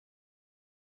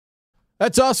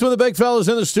That's us with the big fellas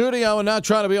in the studio and not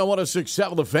trying to be on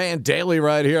 106.7 The Fan Daily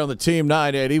right here on the Team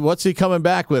 980. What's he coming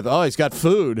back with? Oh, he's got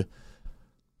food.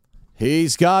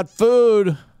 He's got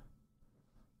food.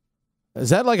 Is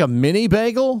that like a mini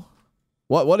bagel?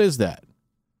 What is that?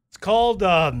 It's called,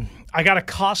 I got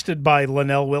accosted by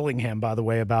Linnell Willingham, by the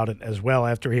way, about it as well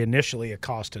after he initially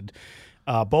accosted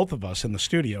both of us in the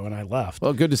studio, and I left.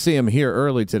 Well, good to see him here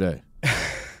early today.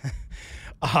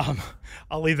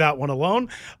 I'll leave that one alone.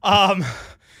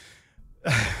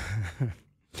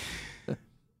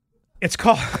 It's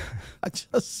called... I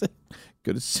just said,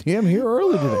 good to see him here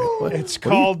early today. It's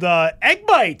called Egg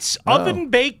Bites,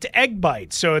 oven-baked egg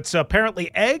bites. So it's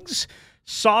apparently eggs,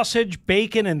 sausage,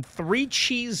 bacon, and 3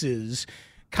 cheeses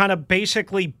kind of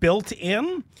basically built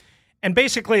in. And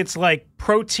basically it's like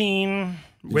protein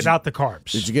without the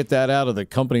carbs. Did you get that out of the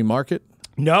company market?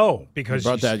 No, because you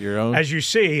brought that your own? As you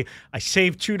see, I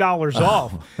saved $2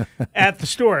 off at the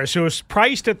store. So it was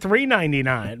priced at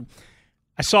 $3.99.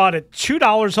 I saw it at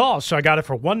 $2 off, so I got it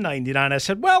for $1.99. I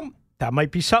said, well, that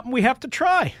might be something we have to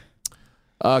try.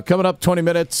 Coming up 20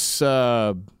 minutes,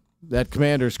 that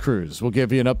Commander's Cruise. We'll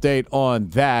give you an update on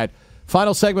that.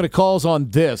 Final segment of calls on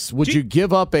this. Would you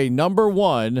give up a number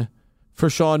 1 for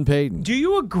Sean Payton? Do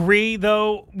you agree,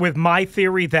 though, with my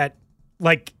theory that,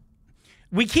 like,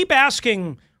 we keep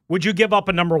asking, would you give up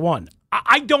a number 1?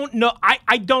 I don't know.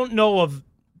 I don't know of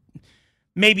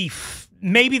maybe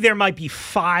there might be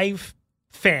 5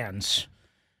 fans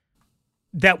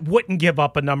that wouldn't give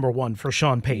up a number 1 for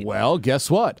Sean Payton. Well,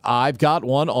 guess what? I've got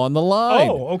one on the line.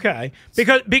 Oh, okay.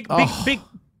 Because big.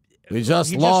 We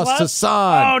just lost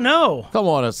Hassan. Oh, no. Come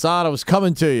on, Hassan. I was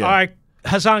coming to you. All right,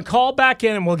 Hassan, call back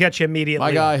in and we'll get you immediately.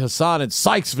 My guy Hassan in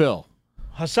Sykesville.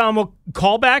 Hassan will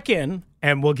call back in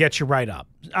and we'll get you right up.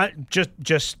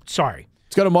 Just sorry.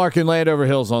 Let's go to Mark in Landover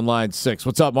Hills on line 6.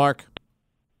 What's up, Mark?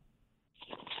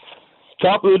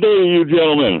 Top of the day to you,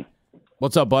 gentlemen.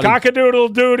 What's up, buddy?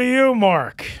 Cock-a-doodle-doo to you,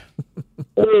 Mark.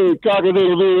 Hey,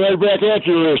 cock-a-doodle-doo, right back at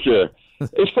you, mister.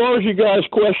 As far as you guys'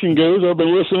 question goes, I've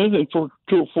been listening for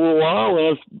a while,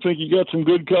 and I think you got some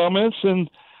good comments, and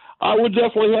I would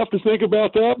definitely have to think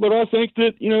about that, but I think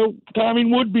that, timing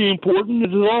would be important,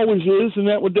 as it always is, and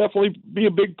that would definitely be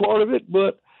a big part of it,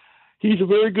 but he's a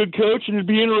very good coach, and it'd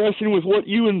be interesting with what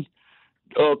you and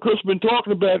Chris have been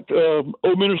talking about,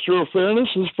 Minister of Fairness,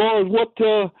 as far as what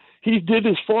he did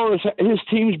as far as his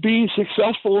teams being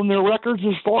successful in their records,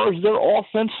 as far as their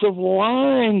offensive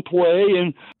line play,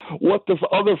 and what the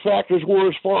other factors were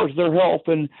as far as their health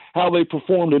and how they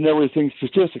performed and everything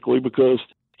statistically, because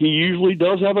he usually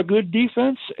does have a good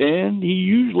defense, and he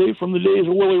usually, from the days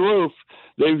of Willie Roaf,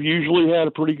 they've usually had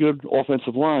a pretty good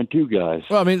offensive line too, guys.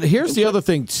 Well, I mean, here's the other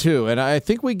thing, too, and I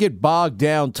think we get bogged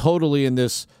down totally in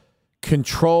this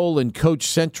control and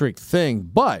coach-centric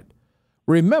thing, but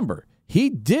remember, he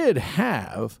did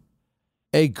have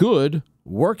a good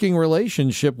working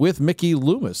relationship with Mickey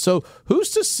Loomis. So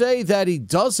who's to say that he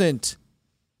doesn't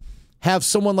have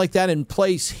someone like that in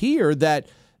place here, that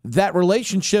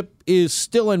relationship is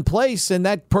still in place and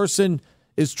that person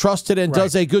is trusted and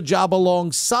does a good job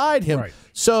alongside him. Right.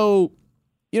 So,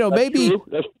 maybe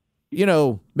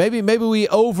we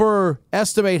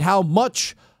overestimate how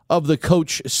much of the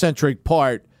coach-centric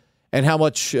part and how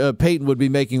much Peyton would be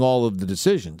making all of the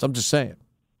decisions. I'm just saying.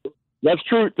 That's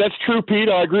true. That's true, Pete.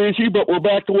 I agree with you, but we're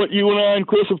back to what you and I and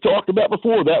Chris have talked about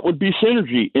before. That would be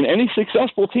synergy. And any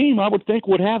successful team, I would think,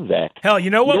 would have that. Hell, you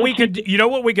know what we could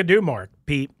do, Mark,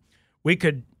 Pete? We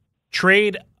could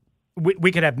trade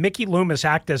we could have Mickey Loomis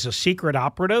act as a secret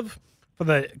operative for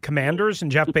the Commanders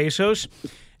and Jeff Bezos,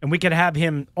 and we could have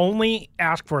him only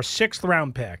ask for a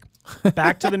 6th-round pick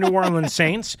back to the New Orleans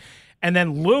Saints, and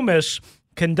then Loomis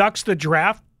conducts the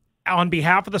draft on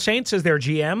behalf of the Saints as their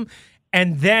GM,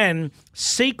 and then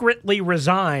secretly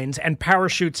resigns and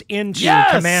parachutes into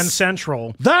Command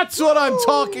Central. That's what I'm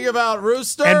talking about,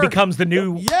 Rooster. And becomes the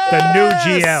new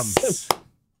GM.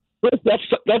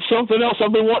 That's something else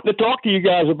I've been wanting to talk to you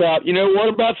guys about. What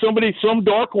about some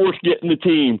dark horse getting the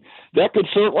team? That could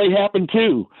certainly happen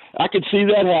too. I could see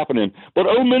that happening. But,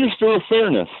 Minister of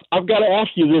Fairness, I've got to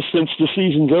ask you this since the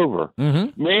season's over.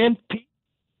 Mm-hmm.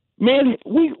 Man,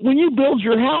 when you build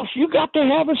your house, you got to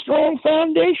have a strong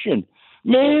foundation.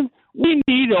 Man, we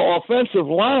need an offensive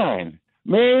line.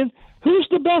 Man, who's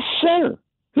the best center?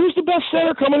 Who's the best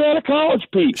center coming out of college,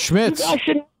 Pete? Schmitz. You guys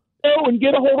should know and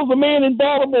get a hold of the man in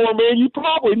Baltimore, man. You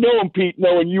probably know him, Pete,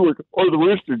 knowing you or the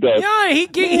Rooster does. Yeah, he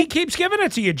keeps giving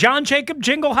it to you. John Jacob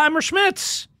Jingleheimer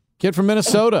Schmitz. Kid from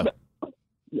Minnesota.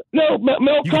 No,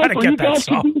 Mel Kiper, you guys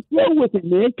can do the show with him,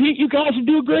 man. Pete, you guys would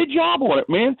do a great job on it,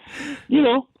 man.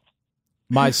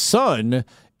 My son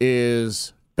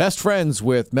is best friends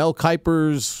with Mel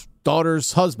Kiper's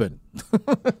daughter's husband.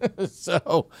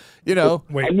 So, you know.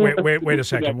 Wait a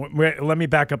second. Let me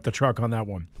back up the truck on that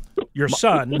one. Your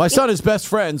son. My son is best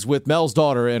friends with Mel's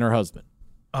daughter and her husband.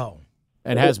 Oh.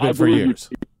 And has been for years.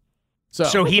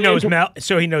 So he knows Mel.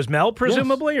 So he knows Mel,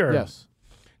 presumably, or yes.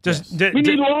 We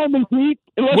need linemen, Pete.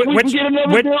 Unless we can get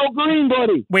another Darrell Green,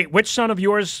 buddy. Wait, which son of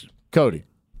yours? Cody.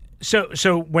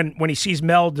 So when he sees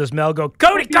Mel, does Mel go,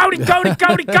 Cody, Cody, Cody,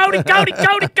 Cody, Cody, Cody,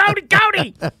 Cody, Cody,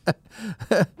 Cody?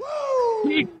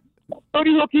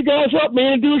 Cody, hook you guys up,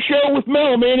 man, and do a show with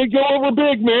Mel, man, and go over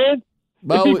big, man.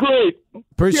 Well, it'd be great.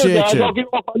 Appreciate guys, you. I'll get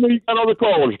off. I know you got other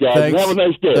callers, guys. Thanks. Have a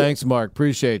nice day. Thanks, Mark.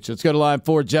 Appreciate you. Let's go to line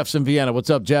 4. Jeff's in Vienna.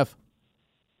 What's up, Jeff?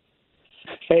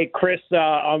 Hey, Chris,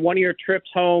 on one of your trips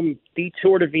home,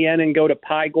 detour to Vienna and go to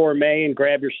Pie Gourmet and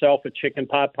grab yourself a chicken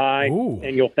pot pie,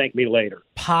 and you'll thank me later.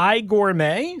 Pie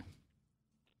Gourmet?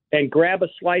 And grab a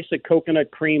slice of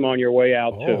coconut cream on your way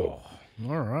out, too.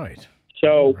 All right.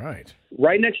 So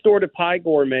right next door to Pie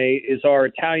Gourmet is our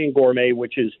Italian Gourmet,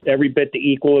 which is every bit the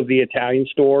equal of the Italian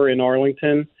store in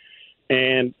Arlington.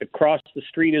 And across the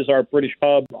street is our British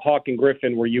pub, Hawk and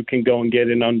Griffin, where you can go and get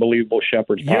an unbelievable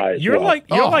shepherd's pie. You're like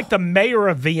the mayor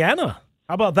of Vienna.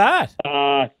 How about that?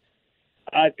 I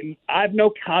have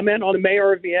no comment on the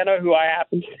mayor of Vienna, who I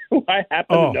happen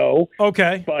to know.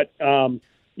 Okay, but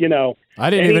you know, I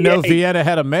didn't even know Vienna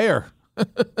had a mayor.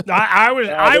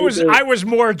 I was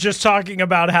more just talking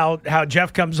about how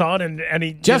Jeff comes on and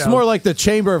he Jeff's more like the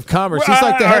Chamber of Commerce. He's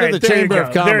like the head of the Chamber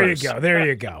of Commerce. There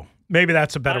you go. Maybe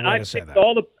that's a better way to say that.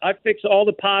 I fix all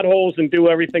the potholes and do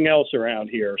everything else around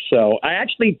here. So I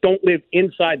actually don't live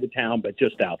inside the town, but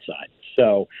just outside.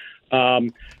 So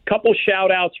couple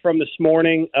shout-outs from this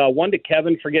morning. One to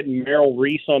Kevin for getting Merrill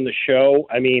Reese on the show.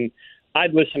 I mean,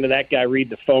 I'd listen to that guy read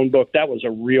the phone book. That was a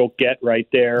real get right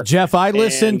there. Jeff, I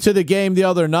listened to the game the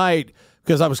other night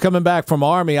because I was coming back from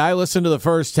Army. I listened to the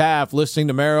first half, listening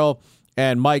to Merrill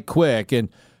and Mike Quick. And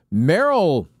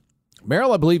Merrill,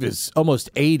 I believe, is almost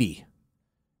 80.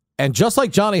 And just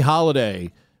like Johnny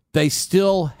Holiday, they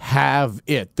still have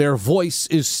it. Their voice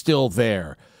is still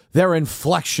there. Their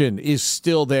inflection is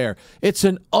still there. It's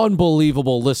an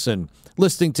unbelievable listening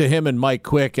to him and Mike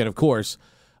Quick. And, of course,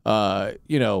 Howard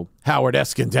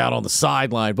Eskin down on the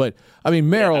sideline. But, I mean,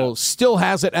 Merrill still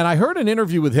has it. And I heard an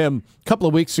interview with him a couple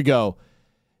of weeks ago.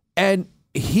 And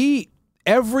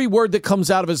every word that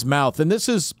comes out of his mouth, and this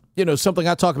is, something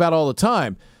I talk about all the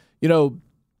time,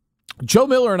 Joe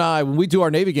Miller and I, when we do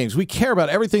our Navy games, we care about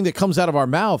everything that comes out of our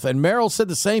mouth. And Merrill said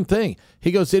the same thing.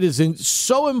 He goes, it is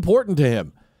so important to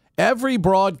him. Every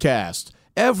broadcast,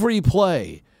 every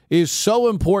play is so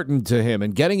important to him,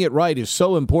 and getting it right is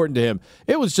so important to him.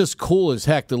 It was just cool as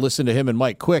heck to listen to him and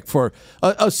Mike Quick for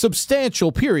a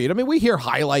substantial period. I mean, we hear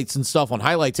highlights and stuff on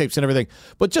highlight tapes and everything,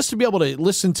 but just to be able to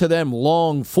listen to them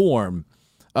long form,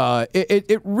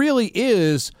 it really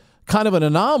is kind of an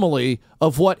anomaly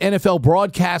of what NFL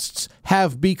broadcasts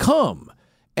have become.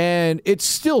 And it's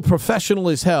still professional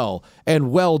as hell and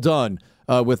well done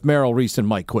with Merrill Reese and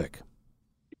Mike Quick.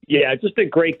 Yeah, just a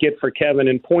great get for Kevin.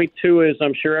 And point two is,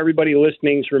 I'm sure everybody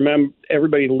listening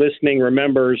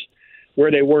remembers where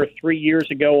they were 3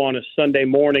 years ago on a Sunday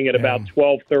morning at about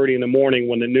 12:30 in the morning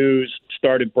when the news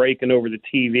started breaking over the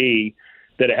TV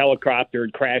that a helicopter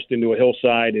had crashed into a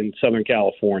hillside in Southern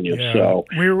California. Yeah. So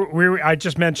I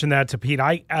just mentioned that to Pete.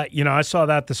 I saw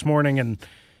that this morning, and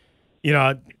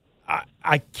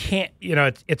I can't.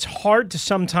 It's hard to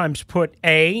sometimes put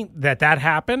that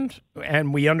happened,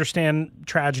 and we understand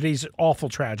tragedies, awful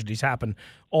tragedies happen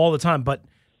all the time. But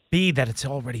B, that it's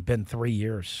already been 3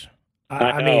 years.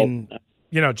 I mean,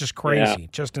 just crazy,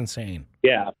 just insane.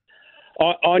 Yeah.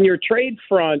 On your trade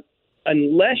front,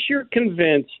 unless you're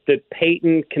convinced that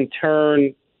Peyton can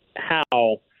turn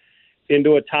Howell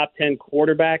into a top 10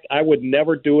 quarterback, I would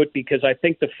never do it, because I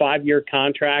think the 5-year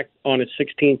contract on a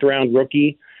 16th round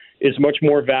rookie is much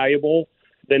more valuable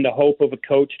than the hope of a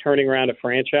coach turning around a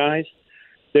franchise.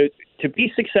 To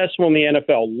be successful in the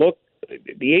NFL, look,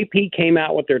 the AP came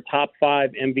out with their top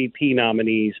 5 MVP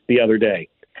nominees the other day.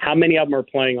 How many of them are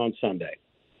playing on Sunday?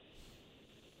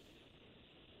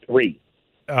 3.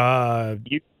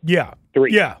 3. Yeah.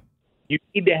 You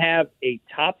need to have a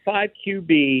top 5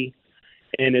 QB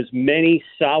and as many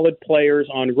solid players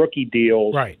on rookie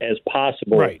deals as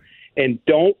possible. Right. And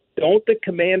don't the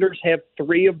Commanders have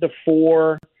 3 of the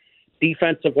 4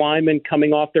 defensive linemen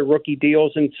coming off their rookie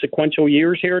deals in sequential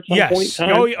years here at some point in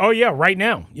time? Oh, yeah, right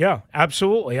now. Yeah,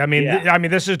 absolutely. I mean,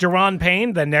 this is Daron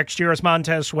Payne. Then next year is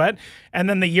Montez Sweat. And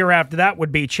then the year after that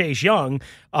would be Chase Young.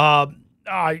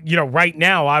 Right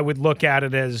now I would look at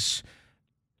it as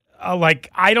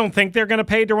I don't think they're going to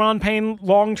pay Daron Payne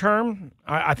long term.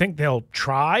 I think they'll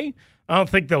try. I don't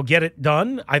think they'll get it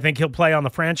done. I think he'll play on the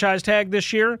franchise tag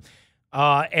this year.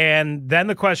 And then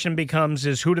the question becomes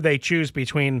is who do they choose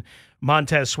between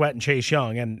Montez Sweat and Chase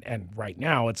Young? And right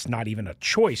now it's not even a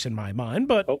choice in my mind,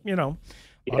 but, a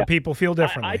lot of people feel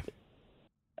differently.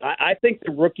 I think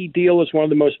the rookie deal is one of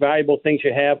the most valuable things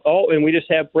you have. Oh, and we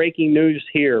just have breaking news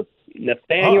here.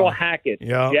 Nathaniel Hackett,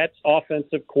 Jets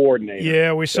offensive coordinator.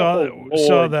 Yeah, we saw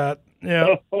that.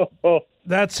 Yeah.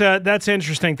 That's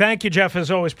interesting. Thank you, Jeff, as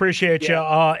always. Appreciate you.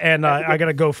 And I got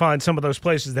to go find some of those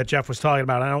places that Jeff was talking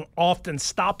about. I don't often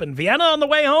stop in Vienna on the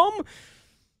way home.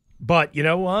 But you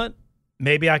know what?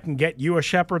 Maybe I can get you a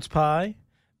shepherd's pie.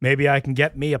 Maybe I can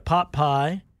get me a pot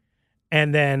pie.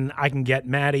 And then I can get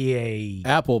Maddie a...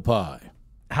 apple pie.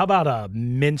 How about a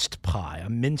minced pie, a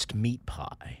minced meat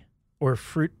pie, or a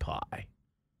fruit pie?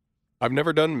 I've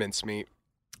never done mincemeat.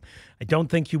 I don't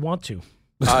think you want to.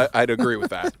 I'd agree with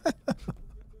that.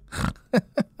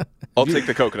 I'll take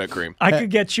the coconut cream. I could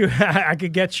get you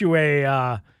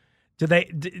a.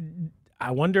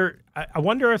 I wonder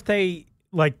if they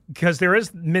because there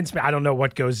is mincemeat. I don't know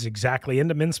what goes exactly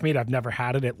into mincemeat. I've never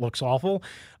had it. It looks awful.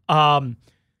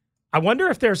 I wonder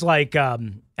if there's have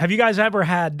you guys ever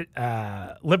had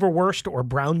liverwurst or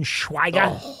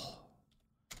Braunschweiger? Oh.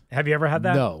 Have you ever had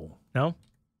that? No.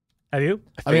 Have you?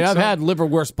 I mean, I've had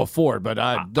liverwurst before, but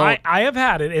I don't. I have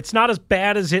had it. It's not as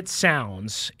bad as it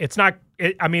sounds. It's not.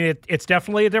 It's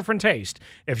definitely a different taste.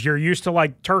 If you're used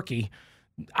to turkey,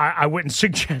 I wouldn't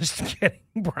suggest getting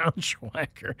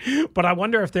Braunschweiger. But I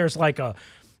wonder if there's a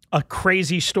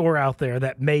crazy store out there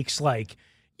that makes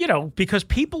because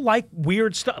people like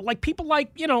weird stuff. People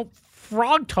like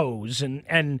frog toes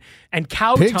and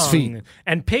cow pig's tongue feet.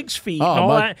 And pig's feet and all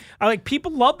that.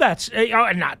 People love that.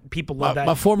 Not people love that.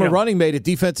 My former running mate at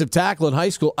defensive tackle in high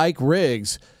school, Ike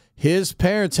Riggs, his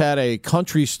parents had a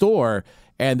country store,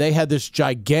 and they had this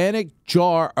gigantic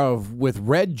jar with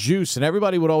red juice, and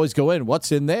everybody would always go in.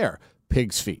 What's in there?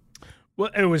 Pig's feet. Well,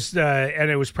 it was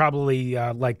and it was probably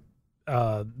the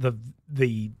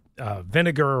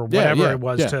vinegar or whatever it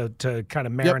was to kind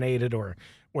of marinate it or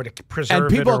to preserve it. And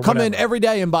people or come whatever. in every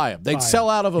day and buy them. They'd sell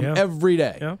out of them every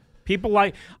day. Yeah. People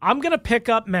I'm going to pick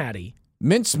up Maddie.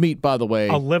 Mincemeat, by the way.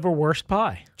 A liverwurst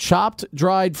pie. Chopped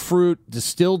dried fruit,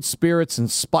 distilled spirits and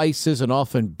spices, and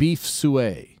often beef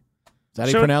suet. Is that how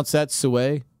you pronounce that?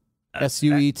 Suet?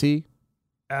 S-U-E-T?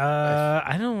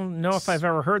 I don't know if I've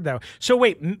ever heard that. So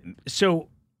wait,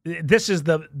 this is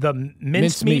the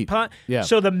minced meat pie? Yeah.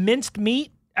 So the minced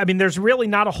meat, there's really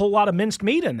not a whole lot of minced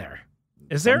meat in there.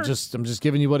 Is there? I'm just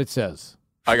giving you what it says.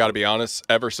 I got to be honest.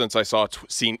 Ever since I saw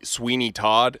Sweeney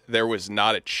Todd, there was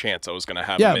not a chance I was going to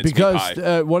have a mincemeat pie.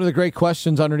 Because one of the great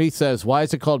questions underneath says, why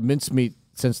is it called mincemeat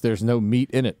since there's no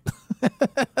meat in it?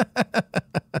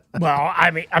 Well,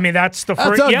 that's the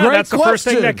first. That's the first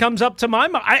thing that comes up to my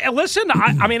mind.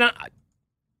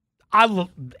 I love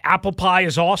apple pie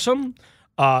is awesome.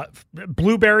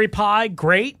 Blueberry pie,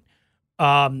 great.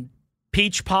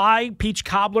 Peach pie, peach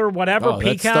cobbler, whatever,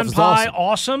 pecan pie,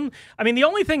 awesome. The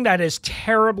only thing that is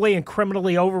terribly and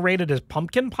criminally overrated is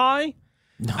pumpkin pie.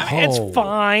 No. It's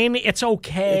fine. It's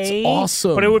okay. It's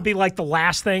awesome. But it would be the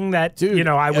last thing that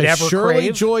I would ever Shirley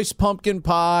crave. Joyce pumpkin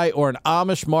pie or an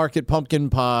Amish market pumpkin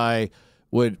pie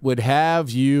would have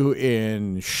you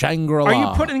in Shangri-La. Are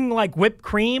you putting whipped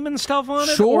cream and stuff on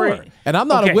it? Sure. And I'm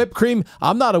not a whipped cream.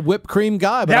 I'm not a whipped cream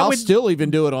guy, but I'll still even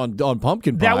do it on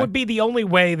pumpkin pie. That would be the only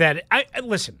way that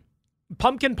listen.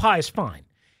 Pumpkin pie is fine.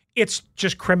 It's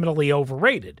just criminally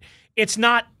overrated. It's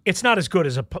not as good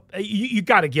as you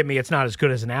got to give me. It's not as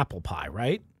good as an apple pie,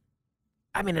 right?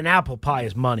 An apple pie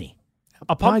is money.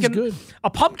 A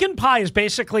pumpkin pie is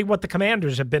basically what the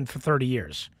Commanders have been for 30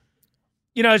 years.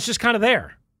 It's just kind of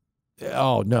there.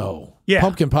 Oh, no. Yeah.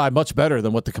 Pumpkin pie, much better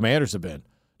than what the Commanders have been.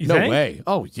 You no think? way.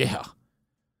 Oh, yeah.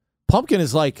 Pumpkin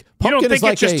is like... You don't think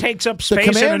it just takes up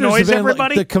space and annoys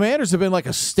everybody? The Commanders have been like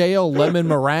a stale lemon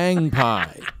meringue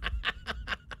pie.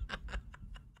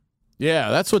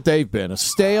 Yeah, that's what they've been, a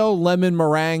stale lemon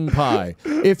meringue pie.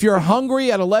 If you're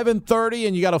hungry at 11:30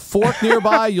 and you got a fork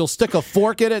nearby, you'll stick a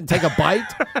fork in it and take a bite,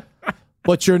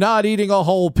 but you're not eating a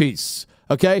whole piece.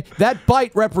 Okay, that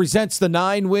bite represents the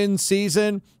 9-win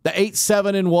season, the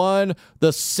 8-7-1,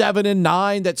 the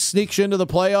 7-9 that sneaks you into the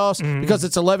playoffs because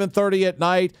it's 11:30 at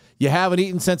night. You haven't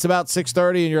eaten since about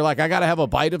 6:30, and you're like, I got to have a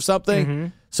bite of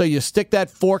something. So you stick that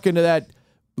fork into that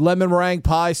lemon meringue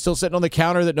pie still sitting on the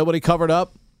counter that nobody covered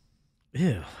up.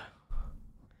 Ew.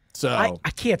 So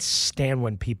I can't stand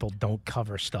when people don't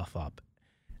cover stuff up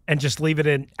and just leave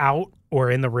it out. or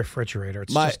in the refrigerator.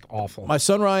 It's just awful. My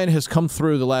son Ryan has come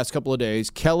through the last couple of days.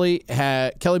 Kelly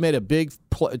made a big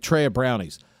tray of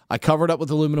brownies. I covered up with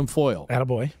aluminum foil.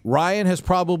 Attaboy. Ryan has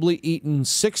probably eaten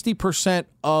 60%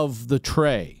 of the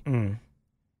tray.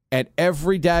 And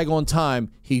every daggone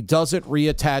time, he doesn't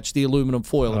reattach the aluminum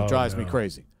foil. It drives me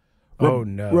crazy.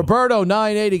 Roberto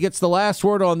 980 gets the last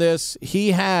word on this.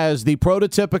 He has the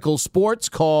prototypical sports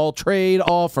call trade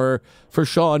offer for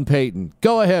Sean Payton.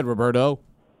 Go ahead, Roberto.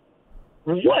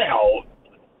 Well,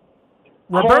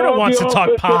 Roberto wants to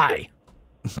talk pie.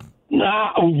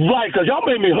 Nah, right, because y'all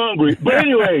made me hungry. But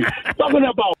anyway, talking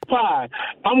about pie,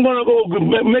 I'm going to go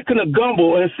making a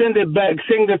gumbo and send it back,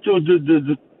 send it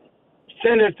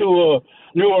to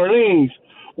New Orleans.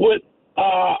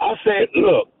 I said,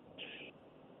 look,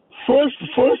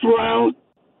 first round,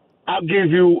 I'll give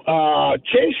you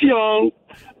Chase Young,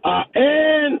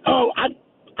 and I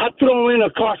throw in a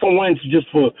Carson Wentz just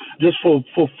for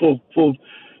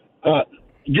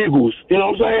giggles. You know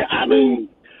what I'm saying? I mean,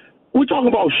 we're talking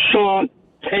about Sean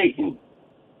Payton,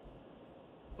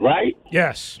 right?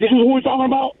 Yes. This is who we're talking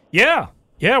about? Yeah.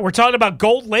 Yeah, we're talking about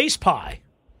gold lace pie.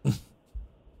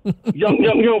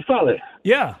 young fella.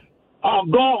 Yeah. I'll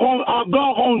go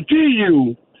home to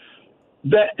you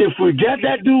that if we get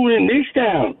that dude in this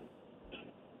town,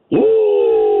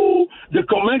 woo, the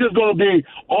commander's going to be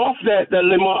off that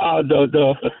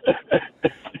lemon.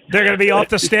 They're going to be off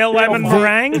the stale lemon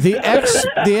meringue. The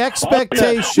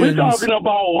expectations. We're talking about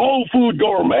Whole Food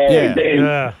Gourmet.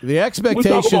 Yeah. The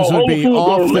expectations would be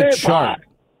off the chart.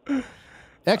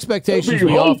 Expectations would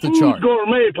be off the chart.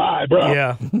 Gourmet pie, bro.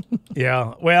 Yeah.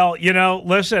 Yeah. Well,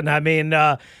 listen, I mean,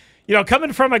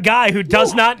 coming from a guy who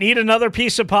does not need another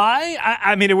piece of pie,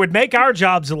 I mean, it would make our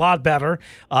jobs a lot better.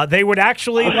 They would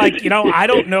actually, I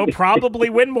don't know, probably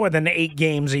win more than 8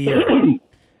 games a year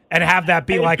and have that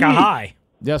be like a high.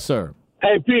 Yes, sir.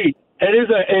 Hey, Pete, it is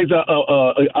a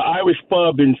Irish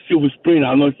pub in Silver Spring. I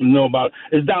don't know if you know about it.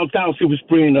 It's downtown Silver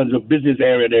Spring. There's a business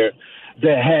area there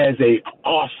that has a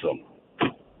awesome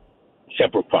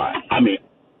shepherd pie. I mean,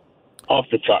 off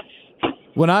the charts.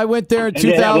 When I went there in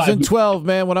 2012,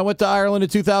 man, when I went to Ireland in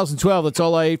 2012, that's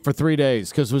all I ate for 3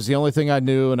 days because it was the only thing I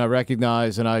knew and I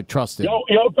recognized and I trusted. Yo,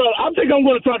 I think I'm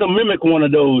going to try to mimic one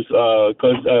of those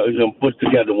because put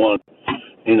together one,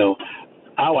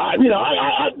 I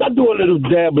do a little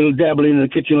dabbling in the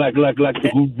kitchen like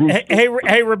the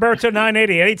Hey, Roberto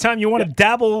 980. Anytime you want to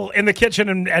dabble in the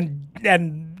kitchen and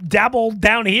dabble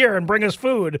down here and bring us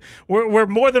food, we're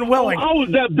more than willing. I will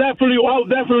definitely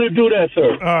do that,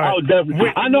 sir. Right. I will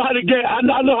definitely. I know how to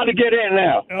get in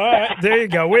now. All right, there you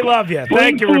go. We love you.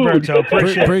 Thank you, Roberto.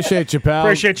 Appreciate you, pal.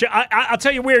 Appreciate you. I'll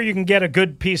tell you where you can get a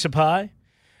good piece of pie.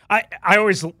 I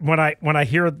always when I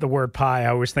hear the word pie, I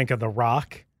always think of The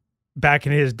Rock. Back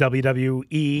in his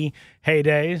WWE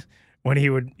heydays, when he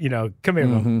would, come here,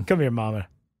 mama.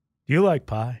 Do you like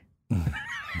pie?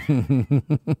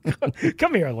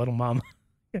 Come here, little mama.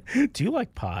 Do you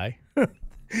like pie?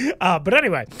 But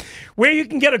anyway, where you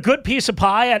can get a good piece of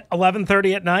pie at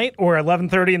 11:30 at night or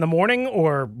 11:30 in the morning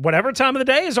or whatever time of the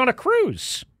day is on a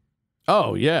cruise.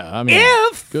 Oh, yeah. I mean,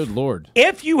 good Lord.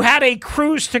 If you had a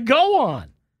cruise to go on.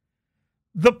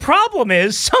 The problem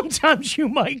is sometimes you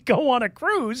might go on a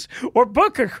cruise or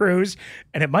book a cruise,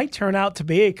 and it might turn out to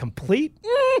be a complete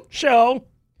show.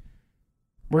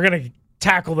 We're going to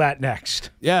tackle that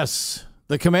next. Yes,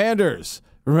 the Commanders.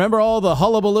 Remember all the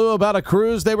hullabaloo about a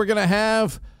cruise they were going to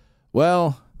have?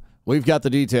 Well, we've got the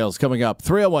details coming up.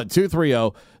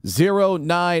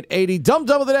 301-230-0980. Dum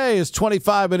Dum of the Day is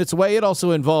 25 minutes away. It also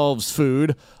involves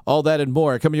food. All that and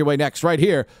more coming your way next right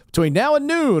here between now and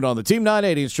noon on the Team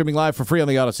 980 and streaming live for free on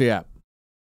the Odyssey app.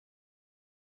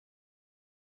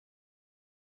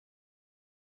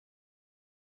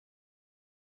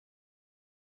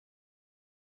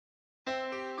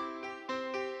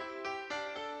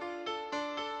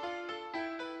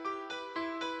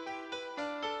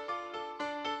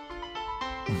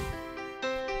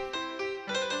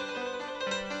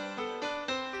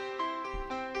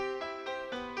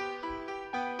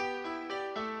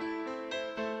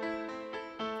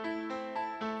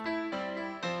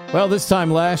 Well, this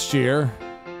time last year.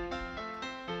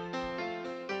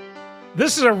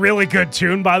 This is a really good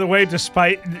tune, by the way,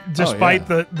 despite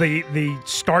the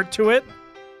start to it,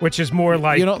 which is more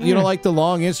like you don't like the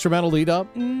long instrumental lead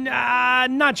up? Nah,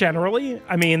 not generally.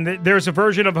 I mean, there's a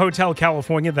version of Hotel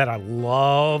California that I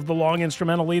love the long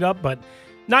instrumental lead up, but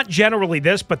not generally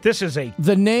this. But this is a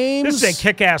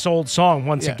kick-ass old song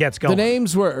once it gets going. The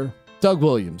names were Doug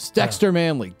Williams, Dexter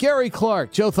Manley, Gary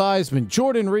Clark, Joe Theismann,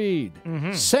 Jordan Reed,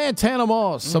 Santana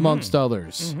Moss, amongst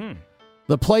others.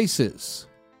 The Places,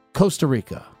 Costa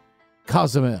Rica,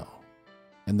 Cozumel,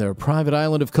 and their private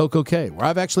island of Coco Cay, where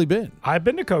I've actually been. I've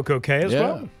been to Coco Cay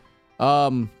as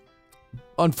well.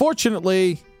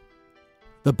 Unfortunately,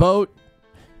 the boat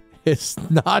is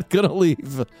not going to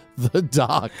leave the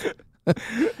dock.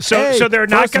 So they're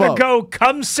not going to go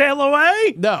come sail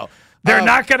away? No. They're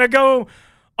not going to go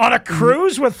on a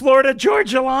cruise with Florida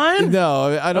Georgia Line?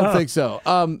 No, I don't think so.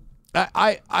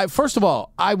 I first of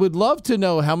all, I would love to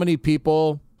know how many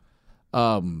people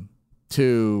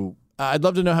I'd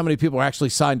love to know how many people are actually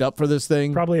signed up for this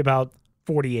thing. Probably about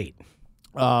 48.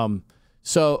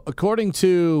 So according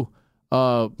to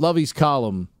Lovey's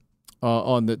column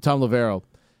on the Tom Lavero,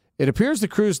 it appears the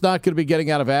cruise is not going to be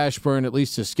getting out of Ashburn, at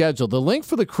least as scheduled. The link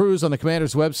for the cruise on the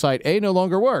Commander's website, no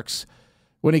longer works.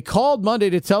 When he called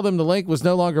Monday to tell them the link was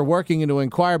no longer working and to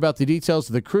inquire about the details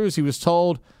of the cruise, he was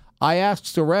told, I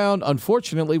asked around.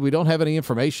 Unfortunately, we don't have any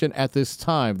information at this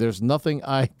time. There's nothing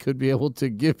I could be able to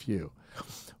give you.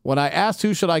 When I asked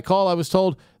who should I call, I was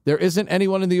told there isn't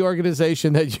anyone in the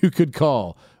organization that you could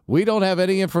call. We don't have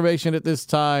any information at this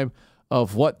time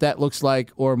of what that looks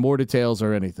like or more details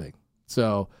or anything.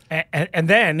 So, and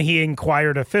then he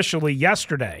inquired officially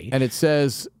yesterday. And it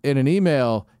says in an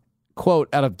email, quote,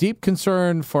 out of deep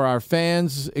concern for our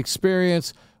fans'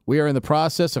 experience, we are in the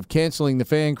process of canceling the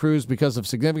fan cruise because of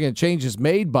significant changes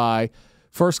made by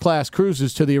first-class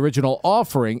cruises to the original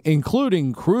offering,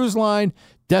 including cruise line,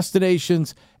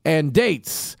 destinations, and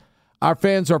dates. Our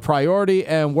fans are priority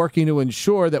and working to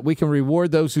ensure that we can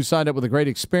reward those who signed up with a great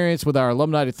experience with our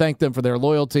alumni to thank them for their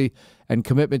loyalty and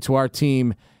commitment to our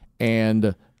team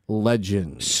and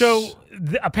legends. So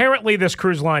apparently this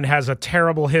cruise line has a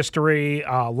terrible history,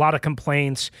 a lot of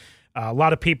complaints. A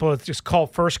lot of people have just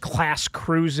called first-class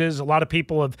cruises. A lot of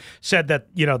people have said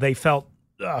that, they felt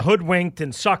hoodwinked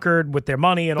and suckered with their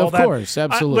money and all that. Of course,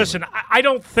 absolutely. Listen, I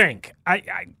don't think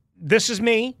this is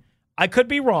me. I could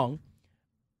be wrong.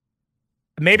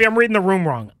 Maybe I'm reading the room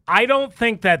wrong. I don't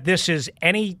think that this is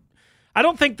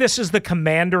the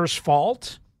Commander's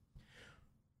fault.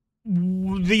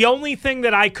 The only thing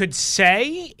that I could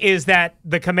say is that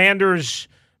the Commanders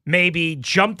maybe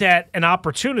jumped at an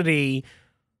opportunity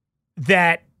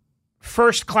that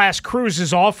first-class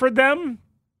cruises offered them,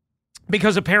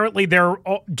 because apparently they're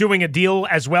doing a deal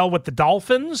as well with the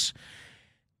Dolphins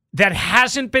that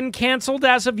hasn't been canceled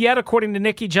as of yet, according to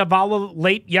Nikki Javala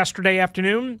late yesterday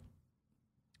afternoon.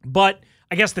 But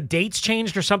I guess the dates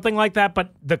changed or something like that,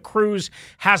 but the cruise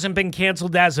hasn't been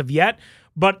canceled as of yet.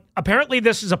 But apparently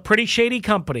this is a pretty shady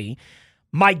company.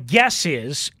 My guess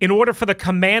is, in order for the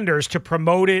Commanders to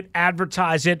promote it,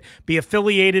 advertise it, be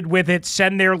affiliated with it,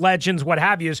 send their legends, what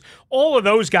have you, all of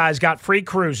those guys got free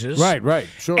cruises. Right,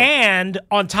 sure. And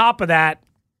on top of that,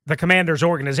 the Commanders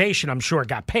organization, I'm sure,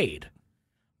 got paid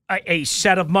a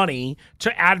set of money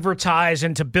to advertise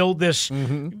and to build this,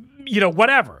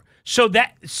 whatever. So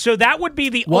that would be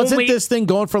the Wasn't only... this thing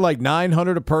going for like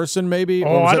 $900 a person, maybe?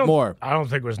 Or was it more? I don't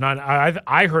think it was $900.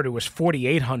 I heard it was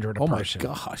 $4,800 a person. Oh,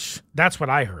 my gosh. That's what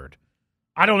I heard.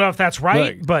 I don't know if that's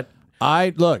right, but...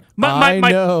 I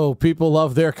know people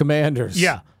love their Commanders.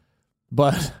 Yeah.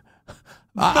 But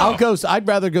I'd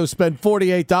rather go spend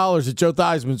 $48 at Joe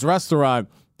Theismann's restaurant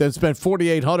than spend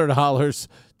 $4,800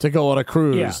 to go on a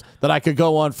cruise that I could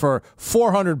go on for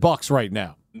 $400 right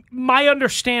now. My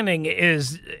understanding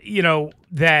is,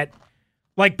 that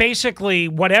like basically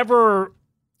whatever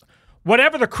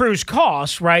the cruise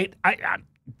costs, right?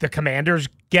 The Commanders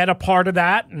get a part of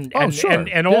that and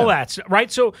all that,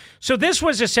 right? So this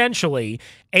was essentially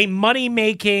a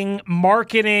money-making,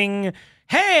 marketing,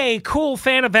 hey, cool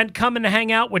fan event, come and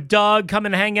hang out with Doug, come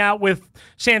and hang out with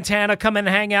Santana, come and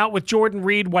hang out with Jordan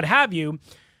Reed, what have you,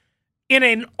 in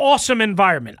an awesome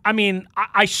environment. I mean,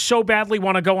 I so badly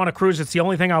want to go on a cruise. It's the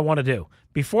only thing I want to do.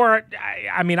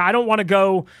 I don't want to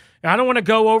go. I don't want to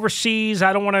go overseas.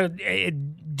 I don't want to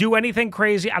do anything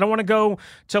crazy. I don't want to go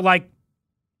to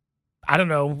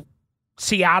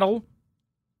Seattle,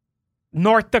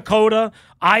 North Dakota,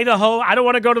 Idaho. I don't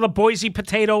want to go to the Boise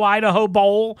Potato, Idaho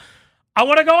Bowl. I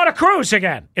want to go on a cruise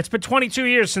again. It's been 22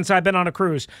 years since I've been on a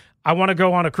cruise. I want to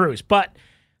go on a cruise. But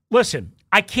listen,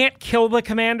 I can't kill the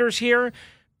Commanders here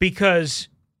because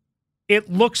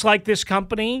it looks like this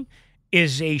company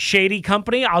is a shady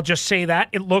company. I'll just say that.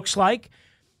 It looks like.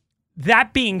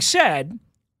 That being said,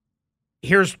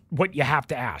 here's what you have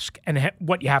to ask and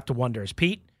what you have to wonder is,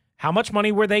 Pete, how much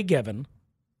money were they given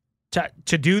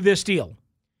to do this deal?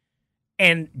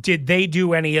 And did they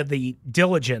do any of the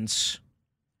diligence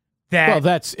that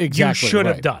that's exactly you should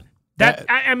right. have done?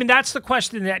 That's the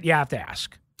question that you have to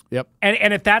ask. Yep.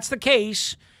 And if that's the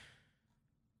case,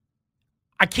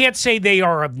 I can't say they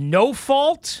are of no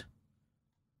fault,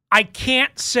 I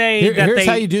can't say here's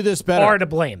how you do this better. Are to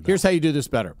blame. Here's how you do this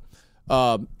better.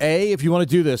 If you want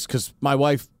to do this, because my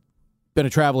wife been a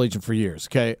travel agent for years.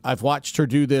 Okay, I've watched her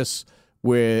do this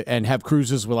and have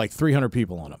cruises with like 300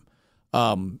 people on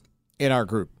them in our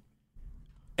group.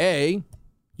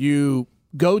 You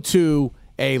go to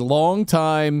a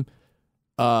long-time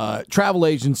travel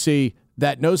agency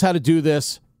that knows how to do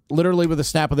this, literally with a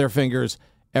snap of their fingers.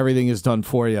 Everything is done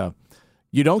for you.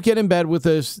 You don't get in bed with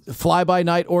this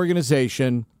fly-by-night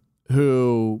organization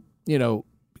who,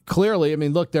 clearly, I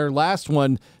mean, look, their last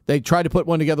one, they tried to put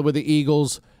one together with the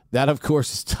Eagles. That, of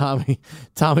course, is Tommy.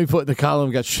 Tommy put in the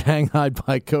column, got shanghaied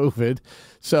by COVID.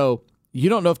 So you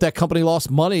don't know if that company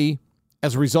lost money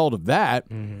as a result of that,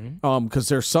 because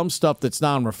there's some stuff that's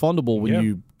non-refundable when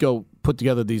you go put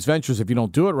together these ventures if you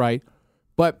don't do it right.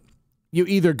 But you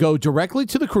either go directly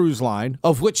to the cruise line,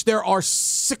 of which there are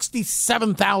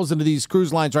 67,000 of these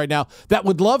cruise lines right now that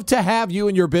would love to have you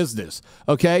in your business,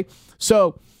 okay?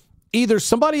 So either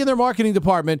somebody in their marketing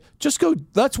department, just go,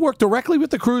 let's work directly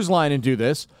with the cruise line and do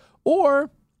this,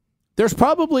 or there's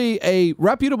probably a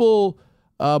reputable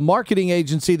marketing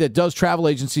agency that does travel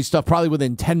agency stuff probably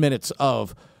within 10 minutes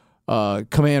of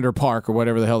Commander Park or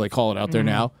whatever the hell they call it out there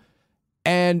now.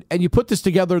 And you put this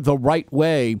together the right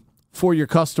way for your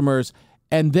customers,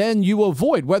 and then you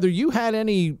avoid, whether you had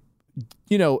any,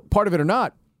 part of it or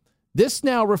not, this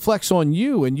now reflects on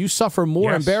you, and you suffer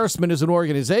more embarrassment as an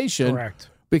organization. Correct.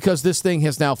 Because this thing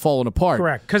has now fallen apart.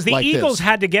 Correct. Because the Eagles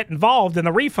had to get involved in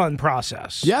the refund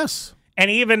process. Yes.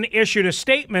 And even issued a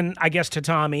statement, I guess, to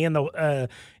Tommy in the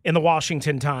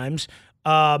Washington Times.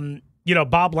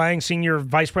 Bob Lang, Senior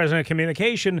Vice President of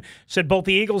Communication, said both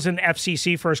the Eagles and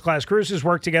FCC First Class Cruises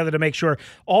worked together to make sure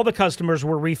all the customers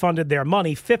were refunded their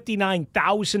money,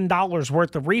 $59,000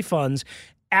 worth of refunds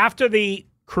after the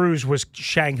cruise was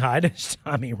shanghaied, as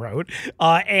Tommy wrote,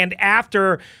 and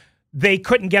after they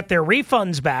couldn't get their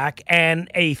refunds back,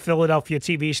 and a Philadelphia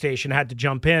TV station had to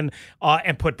jump in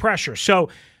and put pressure. So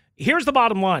here's the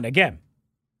bottom line. Again,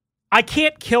 I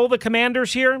can't kill the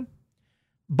Commanders here,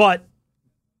 but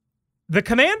the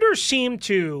Commanders seem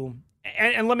to,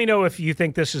 and let me know if you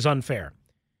think this is unfair.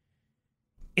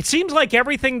 It seems like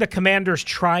everything the Commanders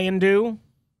try and do,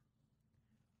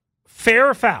 fair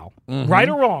or foul, right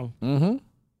or wrong,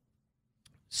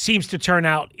 seems to turn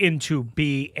out into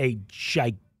be a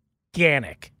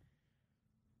gigantic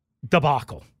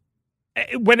debacle.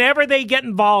 Whenever they get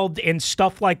involved in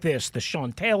stuff like this, the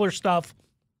Sean Taylor stuff,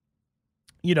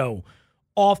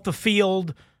 off the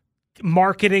field,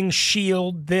 marketing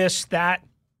shield, this, that.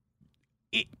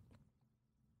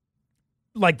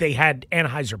 Like they had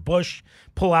Anheuser-Busch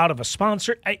pull out of a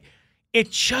sponsor.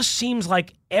 It just seems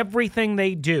like everything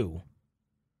they do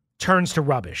turns to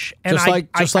rubbish. And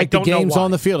just like the games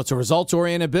on the field. It's a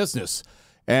results-oriented business.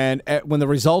 And when the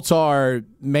results are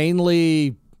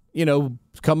mainly,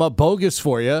 come up bogus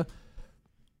for you,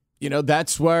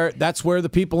 that's where the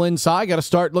people inside got to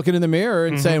start looking in the mirror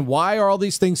and saying, why are all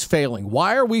these things failing?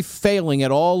 Why are we failing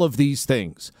at all of these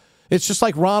things? It's just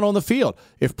like Ron on the field.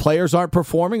 If players aren't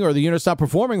performing or the unit's not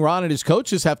performing, Ron and his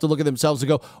coaches have to look at themselves and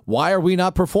go, why are we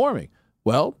not performing?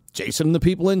 Well, Jason and the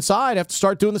people inside have to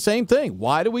start doing the same thing.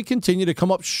 Why do we continue to come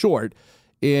up short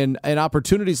in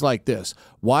opportunities like this?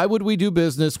 Why would we do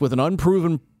business with an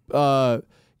unproven,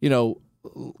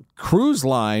 cruise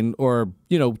line or,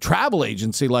 travel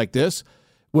agency like this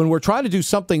when we're trying to do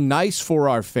something nice for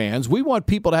our fans? We want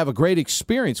people to have a great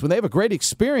experience. When they have a great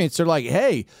experience, they're like,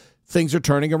 hey, things are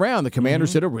turning around. The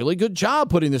Commanders did a really good job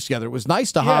putting this together. It was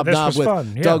nice to hobnob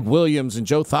with Doug Williams and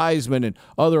Joe Theismann and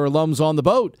other alums on the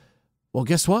boat. Well,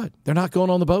 guess what? They're not going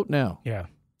on the boat now. Yeah.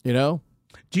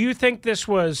 Do you think this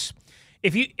was,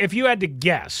 if you had to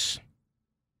guess,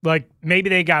 like maybe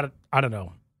they got, I don't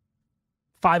know,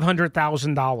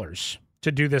 $500,000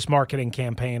 to do this marketing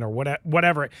campaign or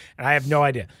whatever, and I have no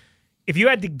idea. If you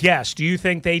had to guess, do you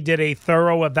think they did a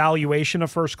thorough evaluation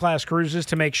of First Class Cruises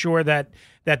to make sure that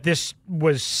this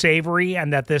was savory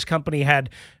and that this company had,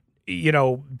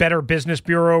 better Business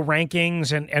Bureau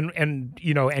rankings and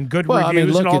good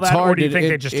reviews and all that? Or do you think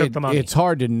they just took the money? It's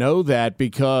hard to know that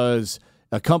because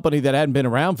a company that hadn't been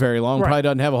around very long probably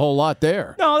doesn't have a whole lot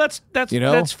there. No, that's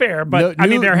fair. But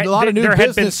there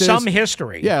had been some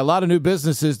history. Yeah, a lot of new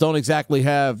businesses don't exactly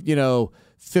have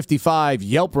 55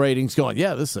 Yelp ratings going,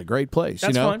 yeah, this is a great place.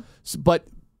 That's fine. But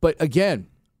again,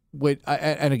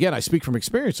 I speak from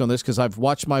experience on this because I've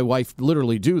watched my wife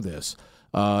literally do this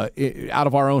out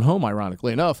of our own home.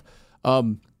 Ironically enough,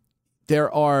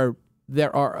 there are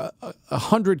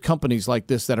 100 companies like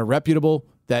this that are reputable,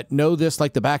 that know this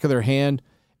like the back of their hand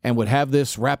and would have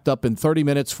this wrapped up in 30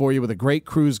 minutes for you with a great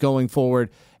cruise going forward.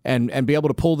 and be able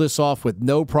to pull this off with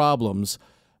no problems,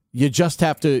 you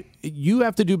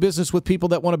have to do business with people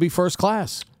that want to be first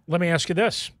class. Let me ask you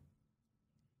this.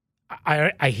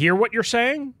 I hear what you're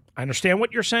saying. I understand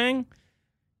what you're saying.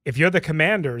 If you're the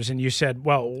Commanders and you said,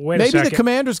 well, wait a second. Maybe the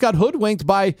Commanders got hoodwinked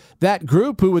by that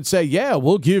group who would say, yeah,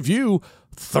 we'll give you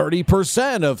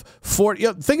 30% of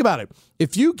 40. Think about it.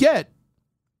 If you get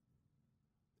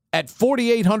at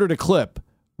 $4,800 a clip,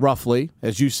 roughly,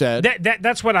 as you said.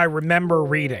 That's what I remember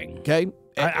reading. Okay.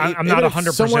 I'm not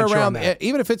 100% somewhere sure around on that.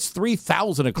 Even if it's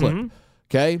 $3,000 a clip. Mm-hmm.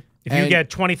 Okay. If you get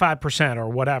 25% or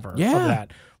whatever of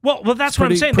that. Well, that's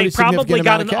what I'm saying. Pretty they probably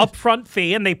got an cash. upfront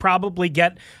fee, and they probably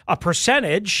get a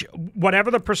percentage, whatever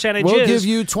the percentage we'll is. We'll give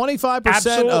you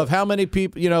 25% of how many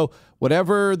people,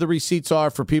 whatever the receipts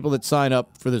are for people that sign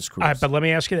up for this cruise. All right, but let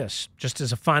me ask you this, just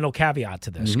as a final caveat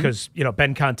to this, because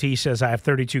Ben Conti says I have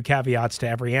 32 caveats to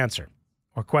every answer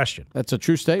or question. That's a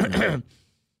true statement.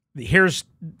 Here's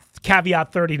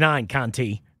caveat 39,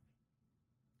 Conti.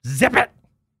 Zip it.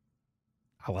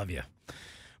 I love you.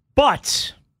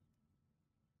 But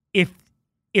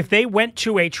if they went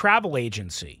to a travel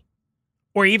agency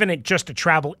or even just a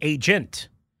travel agent,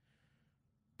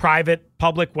 private,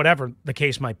 public, whatever the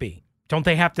case might be, don't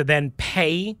they have to then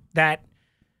pay that?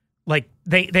 Like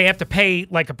they have to pay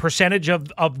like a percentage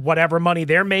of whatever money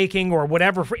they're making or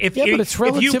whatever. But it's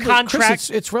relatively, Chris,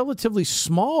 it's relatively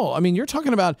small. I mean, you're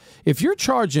talking about if you're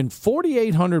charging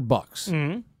 $4,800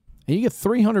 and you get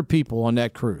 300 people on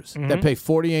that cruise that pay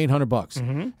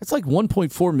 $4,800. It's like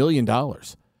 $1.4 million.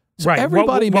 So right.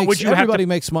 Everybody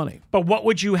makes money. But what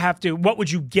would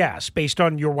you guess based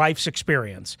on your wife's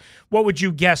experience? What would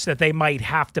you guess that they might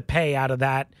have to pay out of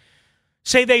that?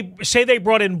 Say they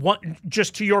brought in one,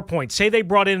 just to your point, say they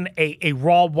brought in a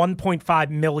raw $1.5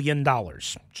 million,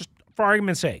 just for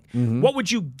argument's sake. What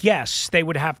would you guess they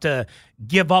would have to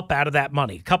give up out of that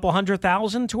money? A couple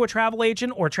 $100,000 to a travel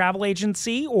agent or travel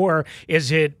agency? Or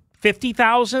is it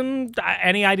 $50,000?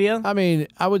 Any idea? I mean,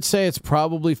 I would say it's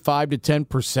probably 5 to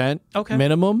 10%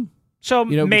 minimum. So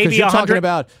maybe you're talking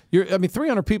about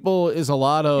 300 people is a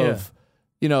lot of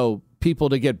people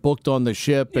to get booked on the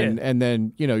ship, and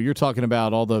then you're talking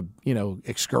about all the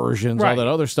excursions, all that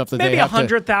other stuff that maybe they have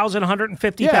 100,000,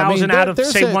 150,000 out of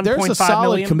say 1.5 million. There's a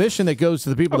solid commission that goes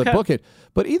to the people that book it.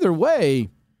 But either way,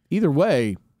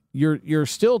 you're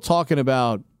still talking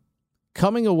about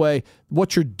coming away.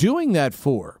 What you're doing that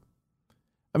for?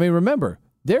 I mean, remember,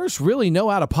 there's really no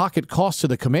out-of-pocket cost to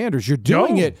the Commanders. You're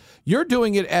doing it. You're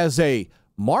doing it as a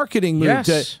marketing move,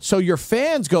 so your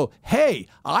fans go, "Hey,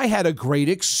 I had a great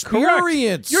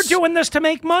experience." Correct. You're doing this to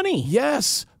make money.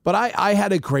 Yes, but I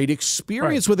had a great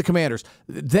experience with the Commanders.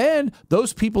 Then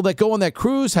those people that go on that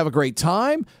cruise have a great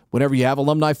time. Whenever you have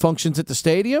alumni functions at the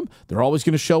stadium, they're always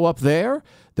going to show up there.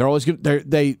 They're always going.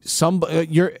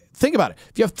 Think about it.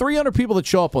 If you have 300 people that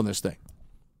show up on this thing,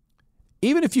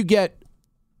 even if you get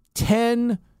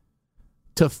 10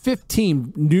 to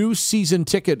 15 new season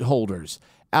ticket holders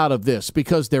out of this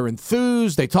because they're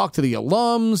enthused, they talk to the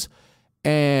alums,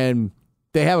 and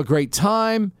they have a great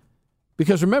time.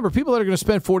 Because remember, people that are going to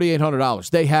spend $4,800,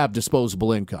 they have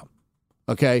disposable income.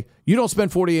 Okay? You don't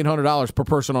spend $4,800 per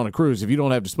person on a cruise if you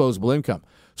don't have disposable income.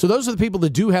 So those are the people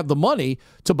that do have the money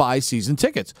to buy season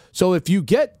tickets. So if you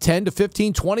get 10 to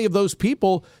 15, 20 of those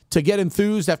people to get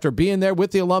enthused after being there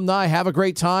with the alumni, have a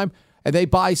great time, and they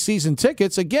buy season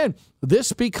tickets, again,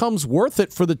 this becomes worth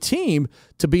it for the team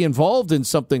to be involved in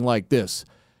something like this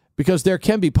because there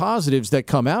can be positives that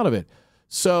come out of it.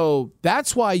 So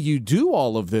that's why you do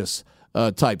all of this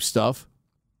type stuff.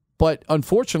 But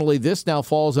unfortunately, this now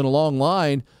falls in a long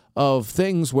line of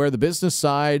things where the business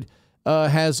side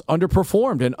has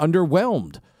underperformed and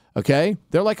underwhelmed. Okay?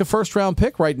 They're like a first-round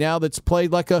pick right now that's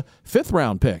played like a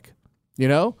fifth-round pick.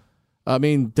 I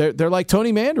mean, they're like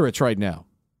Tony Mandarich right now.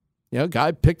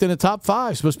 Guy picked in the top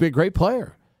 5, supposed to be a great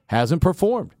player. Hasn't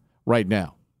performed right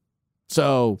now.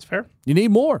 So that's fair. You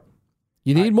need more.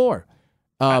 You need more.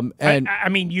 I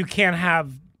mean, you can't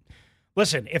have.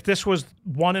 Listen, if this was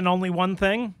one and only one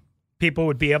thing, people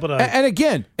would be able to. And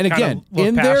again,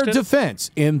 in their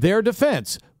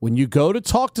defense, when you go to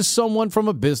talk to someone from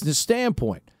a business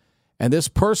standpoint, and this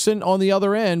person on the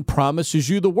other end promises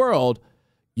you the world,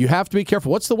 you have to be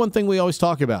careful. What's the one thing we always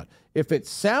talk about? If it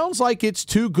sounds like it's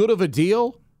too good of a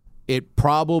deal, it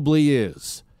probably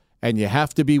is. And you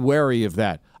have to be wary of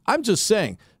that. I'm just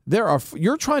saying,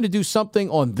 you're trying to do something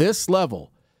on this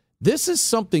level. This is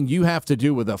something you have to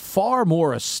do with a far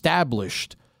more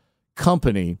established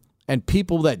company and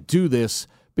people that do this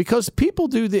because people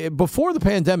before the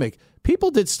pandemic,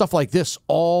 people did stuff like this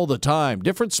all the time.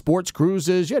 Different sports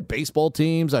cruises. You had baseball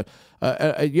teams.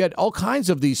 You had all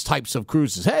kinds of these types of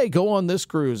cruises. Hey, go on this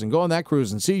cruise and go on that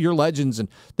cruise and see your legends. And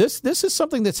this is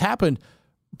something that's happened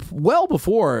well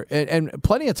before and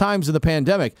plenty of times in the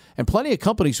pandemic, and plenty of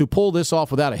companies who pull this off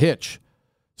without a hitch.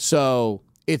 So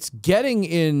it's getting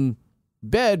in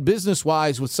bed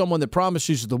business-wise with someone that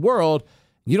promises you the world.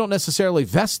 You don't necessarily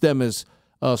vest them as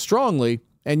strongly,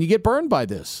 and you get burned by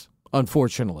this,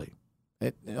 unfortunately.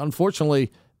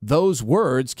 Unfortunately, those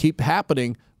words keep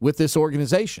happening with this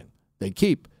organization. They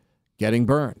keep getting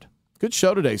burned. Good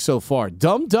show today so far.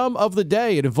 Dumb of the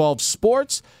day. It involves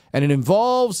sports, and it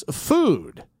involves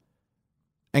food.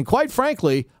 And quite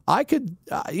frankly, I could,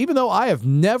 even though I have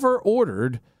never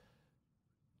ordered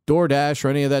DoorDash or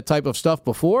any of that type of stuff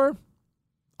before,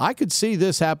 I could see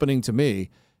this happening to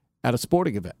me at a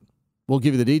sporting event. We'll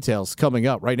give you the details coming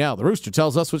up right now. The Rooster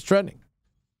tells us what's trending.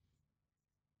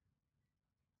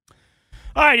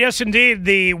 All right, yes, indeed.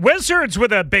 The Wizards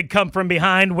with a big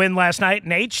come-from-behind win last night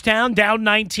in H-Town, down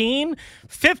 19,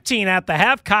 15 at the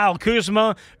half. Kyle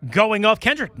Kuzma going off.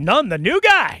 Kendrick Nunn, the new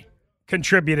guy,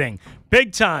 contributing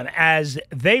big time as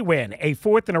they win a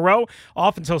fourth in a row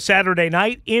off until Saturday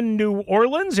night in New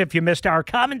Orleans. If you missed our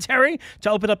commentary to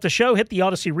open up the show, hit the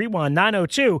Odyssey Rewind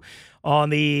 902 on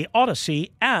the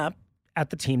Odyssey app at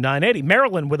the Team 980.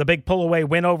 Maryland with a big pull-away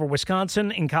win over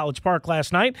Wisconsin in College Park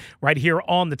last night, right here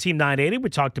on the Team 980. We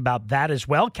talked about that as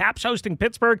well. Caps hosting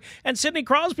Pittsburgh and Sidney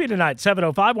Crosby tonight,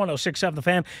 7:05, 106.7 The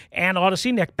Fan and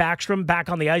Odyssey. Nick Backstrom back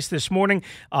on the ice this morning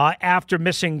after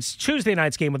missing Tuesday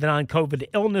night's game with a non-COVID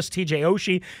illness. TJ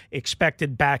Oshie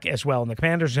expected back as well. And the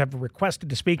Commanders have requested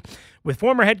to speak with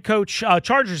former head coach,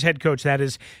 Chargers head coach, that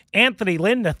is, Anthony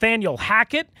Lynn. Nathaniel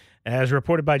Hackett, as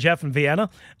reported by Jeff in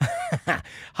Vienna,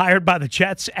 hired by the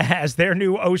Jets as their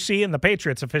new OC, and the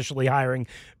Patriots officially hiring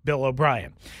Bill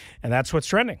O'Brien. And that's what's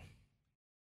trending.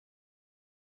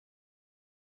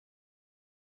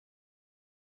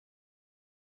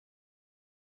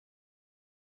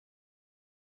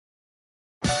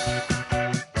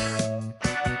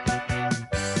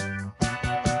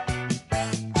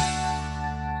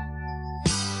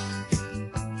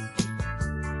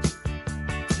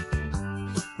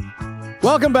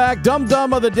 Welcome back.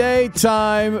 Dumb of the day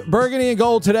time. Burgundy and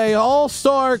gold today.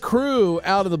 All-star crew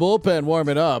out of the bullpen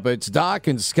warming up. It's Doc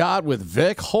and Scott with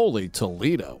Vic. Holy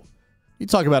Toledo. You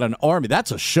talk about an army.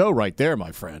 That's a show right there,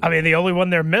 my friend. I mean, the only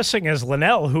one they're missing is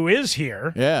Linnell, who is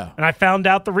here. Yeah. And I found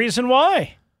out the reason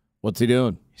why. What's he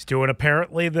doing? He's doing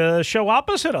apparently the show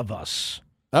opposite of us.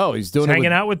 Oh, he's hanging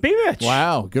out with B-Mitch.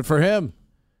 Wow, good for him.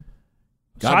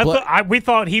 So we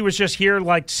thought he was just here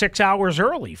like 6 hours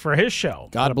early for his show.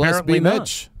 God bless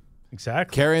B-Mitch.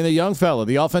 Exactly. Carrying the young fella,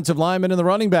 the offensive lineman and the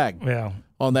running back. Yeah.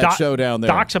 On that show down there.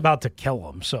 Doc's about to kill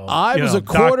him. So I was a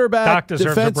quarterback,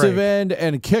 defensive end,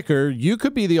 and kicker. You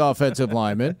could be the offensive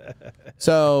lineman.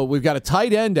 So we've got a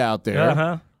tight end out there.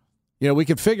 Uh-huh. You know, we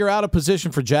could figure out a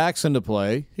position for Jackson to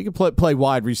play. He could play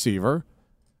wide receiver.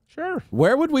 Sure.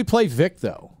 Where would we play Vic,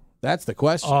 though? That's the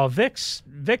question. Oh, Vic's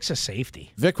a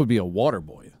safety. Vic would be a water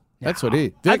boy. That's what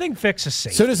Vic, I think Vic's a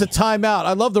safety. As soon as a timeout,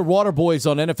 I love the water boys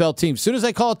on NFL teams. As soon as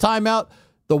they call a timeout,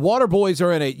 the water boys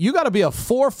are in it. You got to be a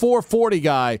 4.40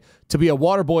 guy to be a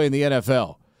water boy in the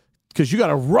NFL because you got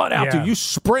to run out there. You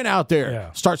sprint out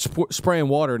there, start spraying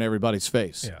water in everybody's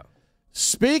face. Yeah.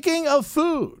 Speaking of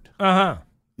food,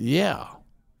 yeah,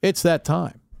 it's that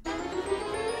time.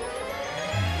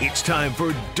 It's time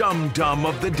for Dumb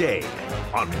of the Day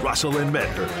on Russell and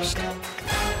Medhurst.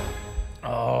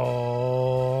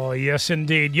 Oh, yes,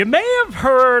 indeed. You may have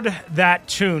heard that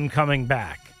tune coming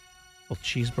back. Well,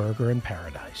 Cheeseburger in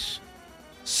Paradise.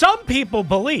 Some people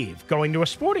believe going to a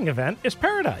sporting event is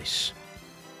paradise.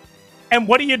 And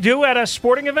what do you do at a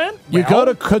sporting event? You go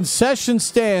to concession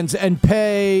stands and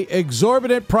pay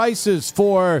exorbitant prices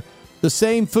for the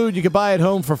same food you could buy at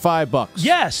home for $5.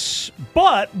 Yes,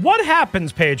 but what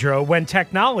happens, Pedro, when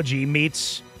technology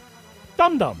meets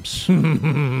dum-dums?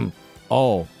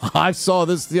 Oh, I saw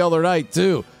this the other night,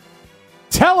 too.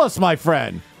 Tell us, my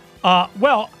friend.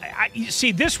 Well,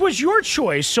 see, this was your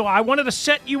choice, so I wanted to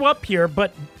set you up here,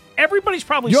 but everybody's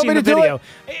probably seen the video.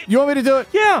 You want me to do it?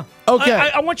 Yeah. Okay.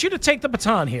 I want you to take the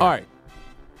baton here. All right.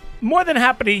 More than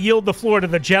happy to yield the floor to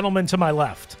the gentleman to my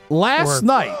left. Last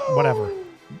night. Whatever.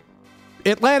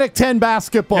 Atlantic 10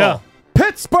 basketball. Yeah.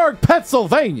 Pittsburgh,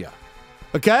 Pennsylvania.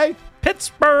 Okay?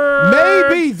 Pittsburgh.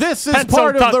 Maybe this is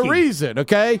part of the reason,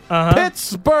 okay?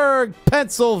 Pittsburgh,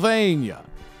 Pennsylvania.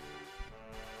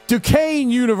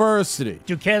 Duquesne University.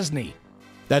 Duquesne.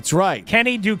 That's right.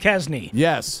 Kenny Duquesne.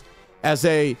 Yes. as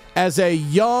a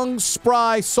young,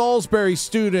 spry Salisbury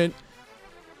student,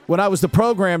 when I was the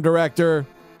program director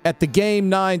at the Game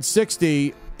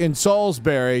 960 in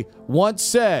Salisbury, once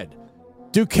said,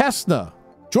 Duquesne,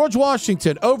 George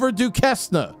Washington over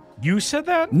Duquesne. You said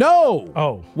that? No.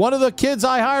 Oh. One of the kids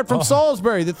I hired from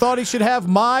Salisbury that thought he should have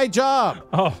my job.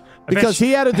 Oh. Because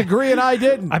he had a degree and I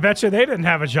didn't. I bet you they didn't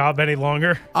have a job any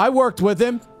longer. I worked with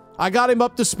him. I got him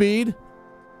up to speed.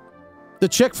 The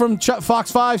chick from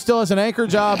Fox 5 still has an anchor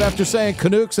job after saying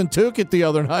Canucks and Tukit the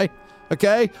other night.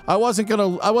 Okay? I wasn't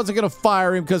gonna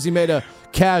fire him because he made a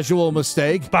casual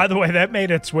mistake. By the way, that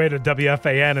made its way to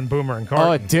WFAN and Boomer and Carton.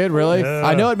 Oh, it did, really? Yeah.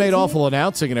 I know it made awful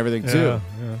announcing and everything, too.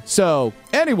 Yeah. So,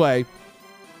 anyway,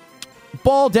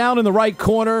 ball down in the right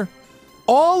corner.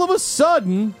 All of a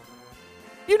sudden,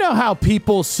 you know how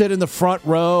people sit in the front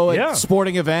row at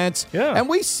sporting events? Yeah. And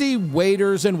we see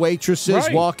waiters and waitresses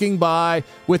walking by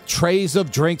with trays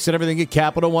of drinks and everything at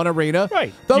Capital One Arena.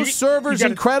 Right. Those servers,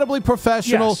 incredibly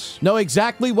professional, know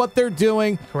exactly what they're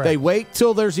doing. Correct. They wait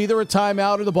till there's either a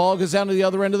timeout or the ball goes down to the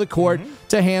other end of the court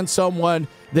to hand someone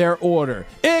their order.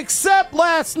 Except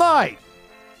last night.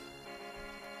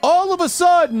 All of a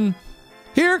sudden,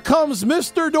 here comes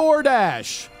Mr.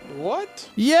 DoorDash. What?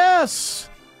 Yes.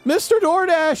 Mr.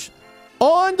 DoorDash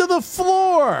onto the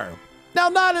floor. Now,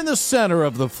 not in the center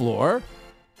of the floor,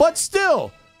 but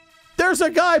still, there's a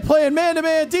guy playing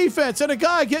man-to-man defense and a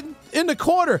guy getting in the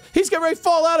corner. He's getting ready to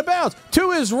fall out of bounds.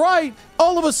 To his right,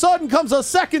 all of a sudden comes a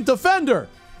second defender.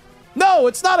 No,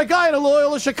 it's not a guy in a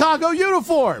Loyola Chicago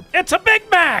uniform. It's a Big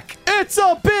Mac. It's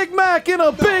a Big Mac in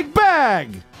a big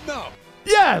bag. No.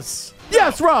 Yes.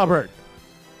 Yes, Robert.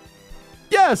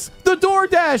 Yes, the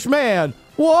DoorDash man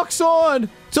walks on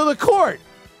to the court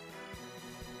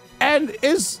and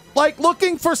is like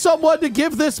looking for someone to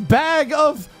give this bag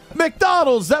of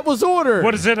McDonald's that was ordered.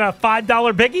 What is it, a $5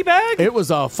 Biggie bag? It was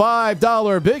a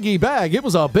 $5 Biggie bag. It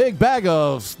was a big bag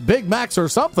of Big Macs or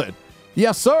something.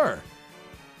 Yes, sir.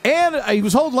 And he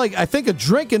was holding, like, I think a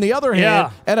drink in the other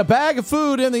hand and a bag of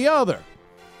food in the other.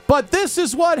 But this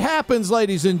is what happens,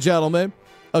 ladies and gentlemen.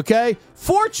 Okay?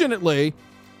 Fortunately,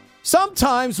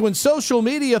 sometimes when social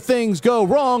media things go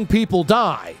wrong, people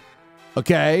die.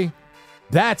 Okay?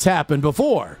 That's happened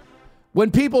before. When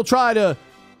people try to,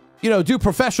 do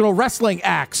professional wrestling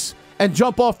acts and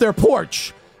jump off their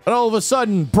porch and all of a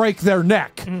sudden break their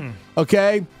neck.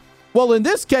 Okay? Well, in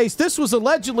this case, this was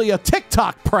allegedly a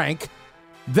TikTok prank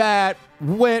that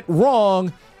went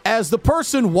wrong as the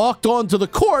person walked onto the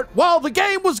court while the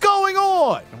game was going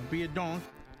on. Don't be a donk.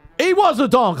 He was a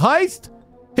donk, Heist.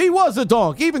 He was a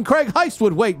donk. Even Craig Heist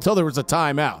would wait until there was a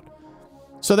timeout.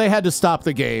 So they had to stop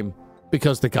the game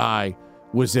because the guy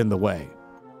was in the way.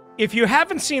 If you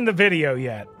haven't seen the video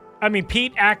yet, I mean,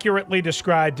 Pete accurately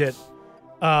described it.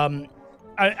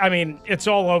 I mean, it's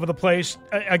all over the place.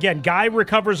 Again, guy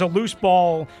recovers a loose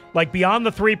ball like beyond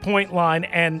the three-point line,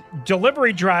 and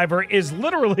delivery driver is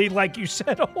literally, like you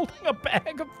said, holding a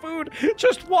bag of food,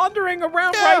 just wandering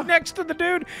around right next to the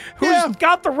dude who's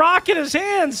got the rock in his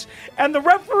hands. And the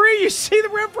referee, you see the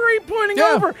referee pointing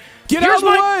over. Get out of the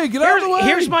way. Get out of the way.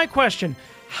 Here's my question.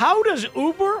 How does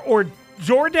Uber or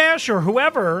DoorDash or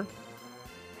whoever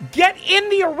get in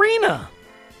the arena?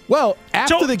 Well,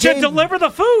 after the game, to deliver the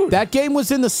food. That game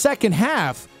was in the second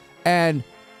half, and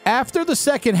after the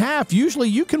second half, usually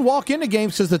you can walk into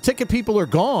games because the ticket people are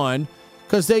gone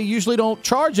because they usually don't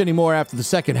charge anymore after the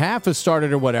second half has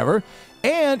started or whatever.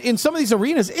 And in some of these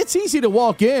arenas, it's easy to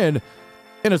walk in.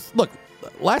 Look,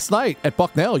 last night at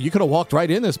Bucknell, you could have walked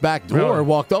right in this back door and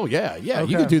walked. Oh yeah, Okay.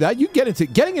 You could do that. You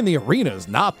getting in the arena is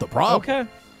not the problem. Okay.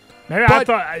 Maybe But,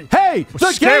 I thought. hey,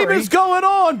 the game is going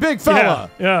on, big fella.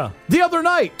 Yeah. The other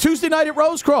night, Tuesday night at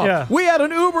Rosecroft, we had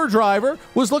an Uber driver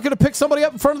was looking to pick somebody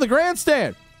up in front of the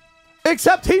grandstand.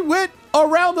 Except he went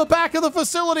around the back of the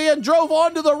facility and drove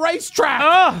onto the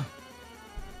racetrack.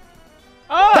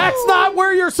 That's not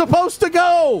where you're supposed to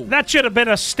go. That should have been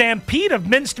a stampede of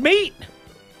minced meat.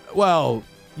 Well,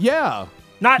 yeah.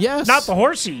 Not the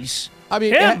horsies. I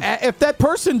mean, if that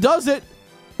person does it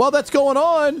while that's going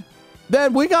on,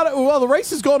 then while the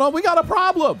race is going on, we got a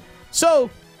problem. So,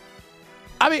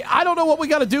 I mean, I don't know what we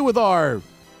got to do with our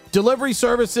delivery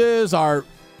services, our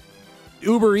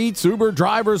Uber Eats, Uber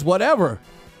drivers, whatever.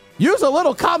 Use a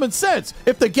little common sense.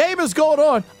 If the game is going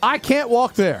on, I can't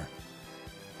walk there.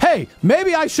 Hey,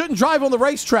 maybe I shouldn't drive on the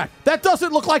racetrack. That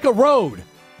doesn't look like a road.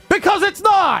 Because it's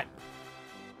not.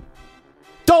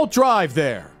 Don't drive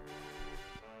there.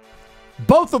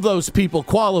 Both of those people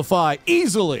qualify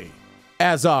easily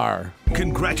as our...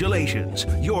 Congratulations,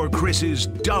 you're Chris's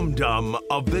Dum Dum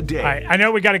of the Day. All right, I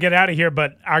know we got to get out of here,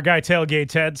 but our guy Tailgate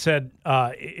Ted said,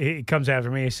 he comes after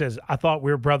me, he says, I thought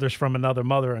we were brothers from another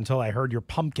mother until I heard your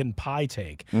pumpkin pie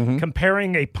take. Mm-hmm.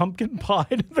 Comparing a pumpkin pie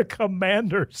to the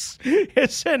Commanders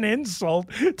is an insult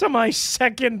to my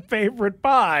second favorite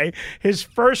pie, his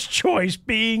first choice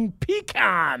being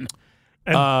pecan.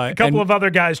 And a couple of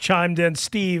other guys chimed in.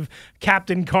 Steve,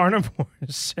 Captain Carnivore,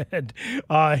 said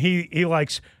he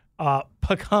likes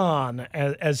pecan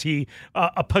as he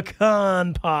a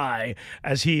pecan pie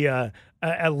as he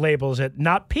labels it,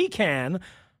 not pecan,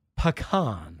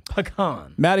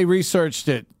 pecan. Matty researched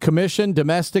it. Commission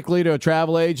domestically to a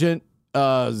travel agent,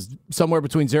 somewhere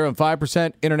between 0 and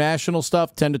 5%. International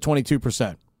stuff, 10 to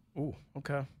 22%. Ooh,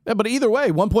 okay. Yeah, but either way,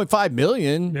 1.5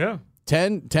 million. Yeah.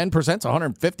 10% is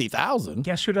 150,000.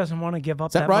 Guess who doesn't want to give up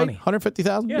Is that right? money?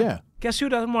 150,000? Yeah. Guess who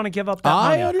doesn't want to give up that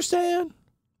money?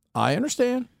 I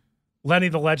understand. Lenny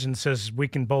the Legend says we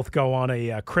can both go on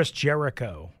a Chris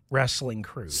Jericho wrestling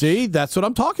cruise. See, that's what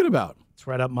I'm talking about. It's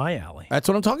right up my alley. That's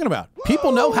what I'm talking about.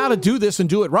 People know how to do this and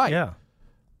do it right. Yeah.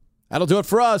 That'll do it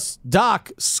for us.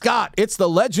 Doc, Scott, it's the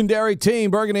legendary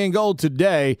team, Burgundy and Gold,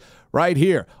 today, right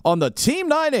here on the Team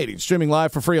 980, streaming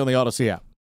live for free on the Odyssey app.